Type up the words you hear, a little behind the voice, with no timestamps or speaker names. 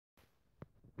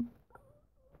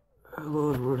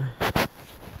Hello, everyone.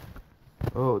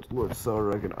 Oh, it's Lord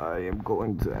Sarek, and I am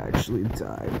going to actually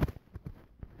die.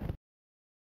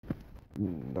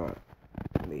 Not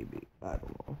maybe. I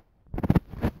don't know.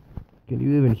 Can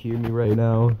you even hear me right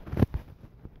now?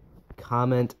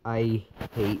 Comment I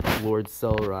hate Lord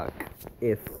Selrock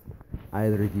if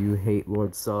either of you hate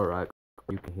Lord Selrock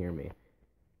or you can hear me.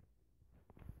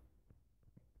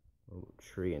 Oh,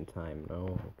 tree in time. No?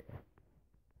 Okay.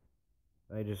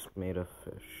 I just made a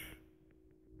fish.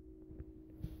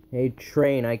 Hey,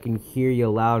 train, I can hear you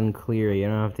loud and clear. You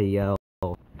don't have to yell.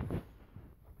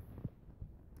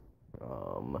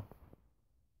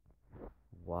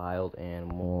 Wild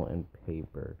animal and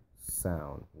paper.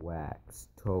 Sound. Wax.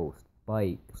 Toast.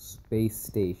 Bike. Space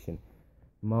station.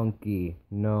 Monkey.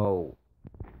 No.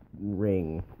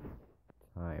 Ring.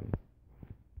 Time.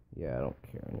 Yeah, I don't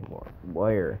care anymore.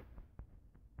 Wire.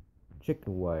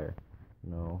 Chicken wire.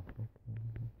 No. Okay.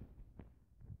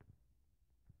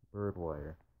 Bird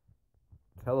wire.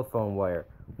 Telephone wire.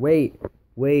 Wait,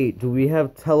 do we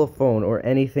have telephone or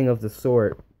anything of the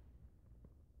sort?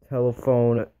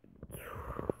 Telephone.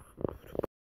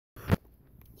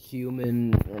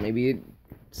 Human, or maybe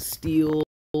steel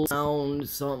sound,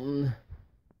 something.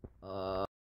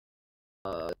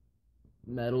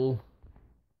 Metal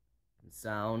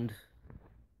sound.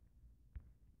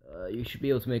 You should be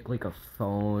able to make like a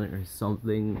phone or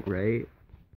something, right?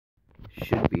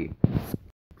 Should be.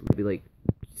 Maybe like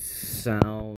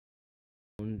sound.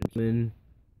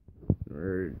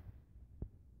 Or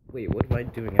wait, what am I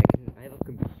doing? I have a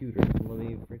computer, so let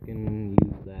me freaking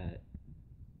use that.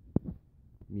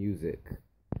 Music.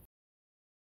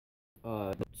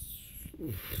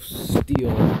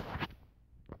 Steel.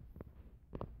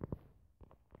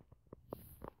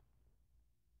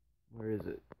 Where is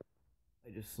it?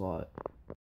 I just saw it.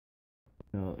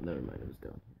 No, never mind, it was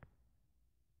down here.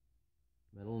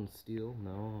 Metal and steel?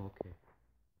 No? Okay.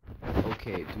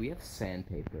 Okay, do we have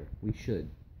sandpaper? We should.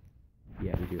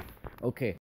 Yeah, we do.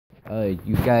 Okay.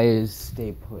 You guys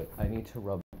stay put. I need to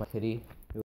rub my kitty.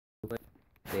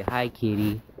 Say hi,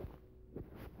 kitty.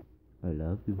 I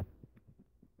love you.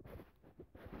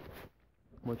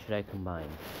 What should I combine?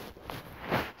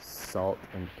 Salt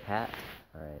and cat?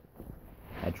 Alright.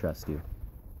 I trust you.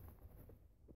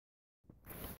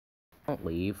 Don't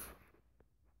leave.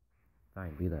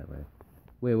 Fine, be that way.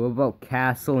 Wait, what about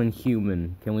castle and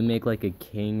human? Can we make like a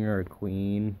king or a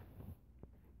queen?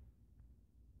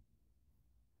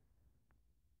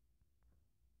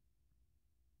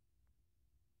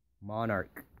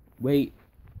 Monarch. Wait.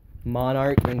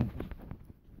 Monarch and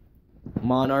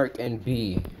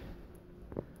bee.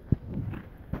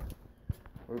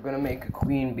 We're gonna make a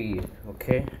queen bee,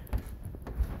 okay?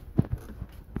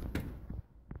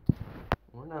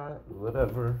 Or not,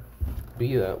 whatever.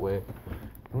 Be that way.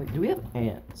 Wait, do we have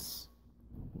ants?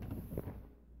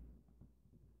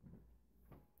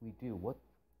 We do. What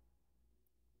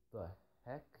the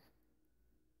heck?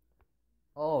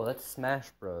 Oh, that's Smash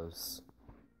Bros.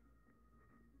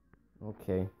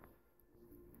 Okay.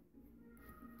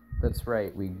 That's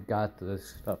right, we got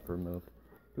this stuff removed.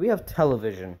 Do we have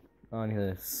television on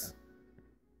this?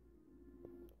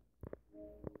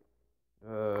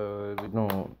 We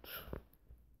don't.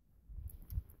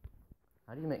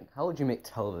 How would you make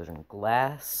television?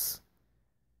 Glass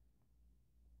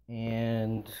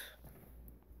and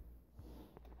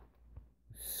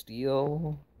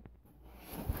steel?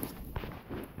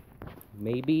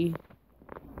 Maybe?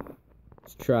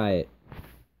 Let's try it.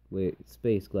 Wait,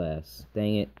 space glass.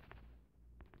 Dang it.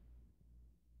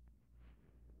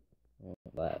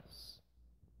 Glass.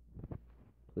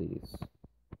 Please.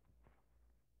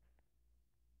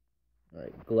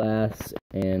 Alright, glass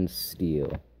and steel.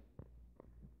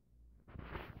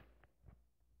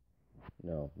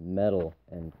 No, metal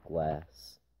and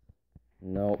glass.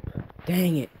 Nope.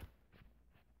 Dang it!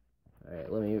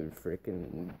 Alright, let me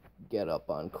freaking get up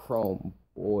on Chrome,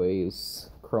 boys.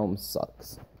 Chrome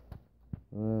sucks.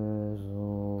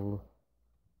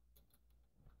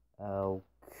 Alchemy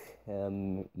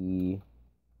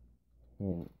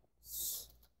hints.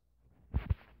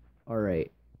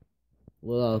 Alright.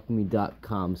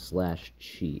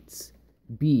 Alchemy.com/cheats.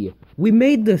 B. We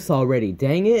made this already,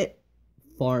 dang it!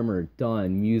 Farmer,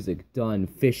 done. Music, done.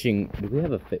 Fishing. Do we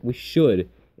have a fish? We should.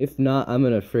 If not, I'm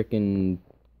gonna frickin'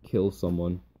 kill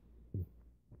someone.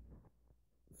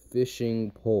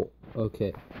 Fishing pole.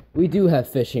 Okay. We do have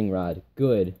fishing rod.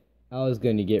 Good. I was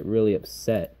gonna get really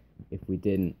upset if we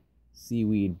didn't.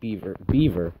 Seaweed, beaver.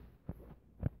 Beaver.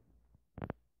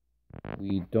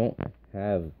 We don't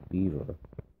have beaver.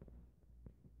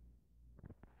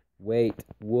 Wait.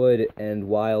 Wood and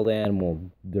wild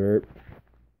animal. Derp.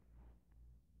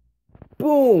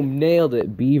 Boom! Nailed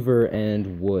it. Beaver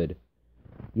and wood.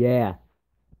 Yeah.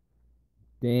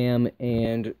 Dam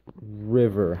and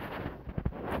river.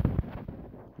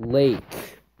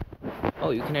 Lake.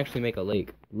 Oh, you can actually make a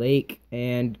lake. Lake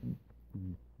and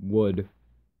wood.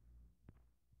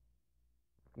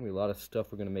 A lot of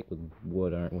stuff we're gonna make with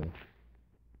wood, aren't we?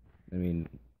 I mean,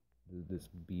 this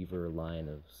beaver line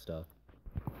of stuff.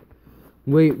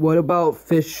 Wait, what about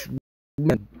Fishman?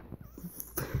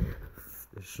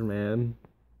 Fishman?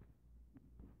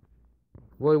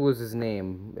 What was his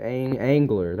name?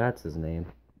 Angler, that's his name.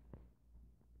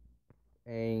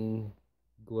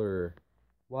 Angler.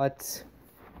 What?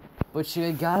 But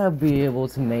you gotta be able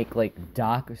to make, like,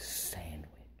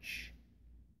 sandwich.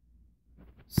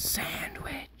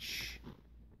 Sandwich.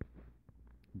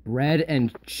 Bread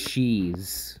and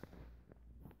cheese.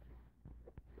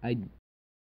 I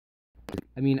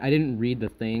mean, I didn't read the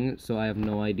thing, so I have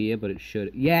no idea, but it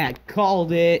should. Yeah,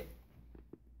 called it!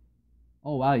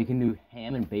 Oh, wow, you can do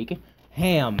ham and bacon?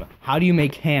 Ham! How do you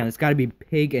make ham? It's gotta be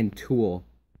pig and tool.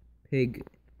 Pig.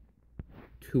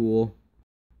 Tool.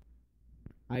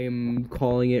 I am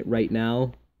calling it right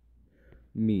now.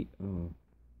 Meat. Oh.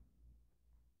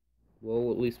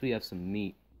 Well, at least we have some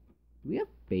meat. Do we have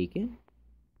bacon?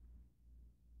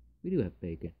 We do have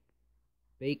bacon.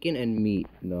 Bacon and meat.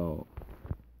 No.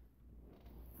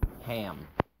 Ham.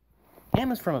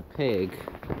 Ham is from a pig.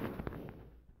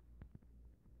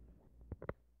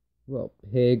 Well,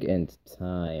 pig and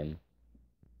thyme.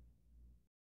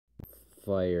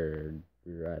 Fire.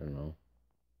 I don't know.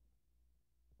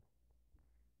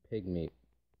 Pig meat.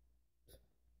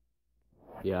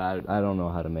 Yeah, I don't know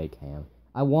how to make ham.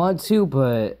 I want to,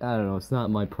 but I don't know. It's not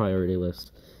my priority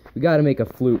list. We gotta make a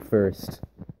flute first.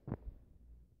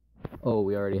 Oh,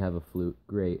 we already have a flute.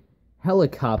 Great.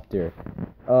 Helicopter.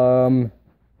 I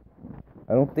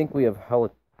don't think we have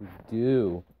We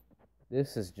do.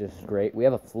 This is just great. We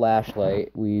have a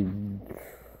flashlight. Do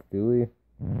we?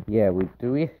 Yeah,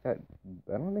 do we? I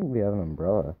don't think we have an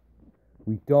umbrella.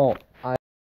 We don't. I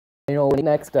know,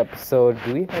 next episode,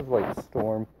 do we have, like,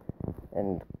 storm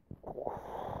and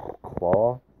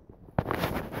claw?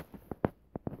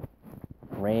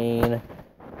 Rain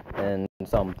and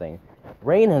something.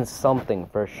 Rain and something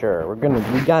for sure.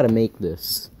 We gotta make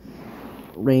this.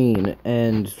 Rain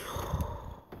and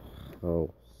house.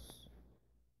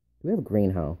 Do we have a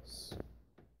greenhouse?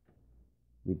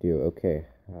 We do, okay.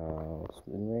 House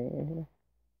and rain.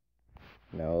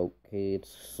 No, okay,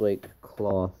 it's like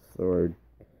cloth or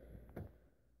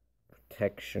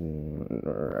protection,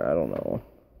 or I don't know.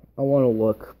 I want to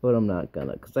look, but I'm not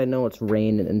gonna, because I know it's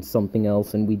rain and something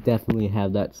else, and we definitely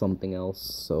have that something else,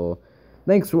 so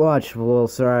thanks for watching, little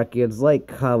Sarah kids. Like,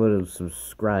 comment, and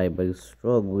subscribe. I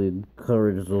strongly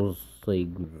encourage those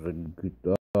things.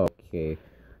 Okay,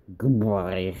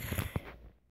 goodbye.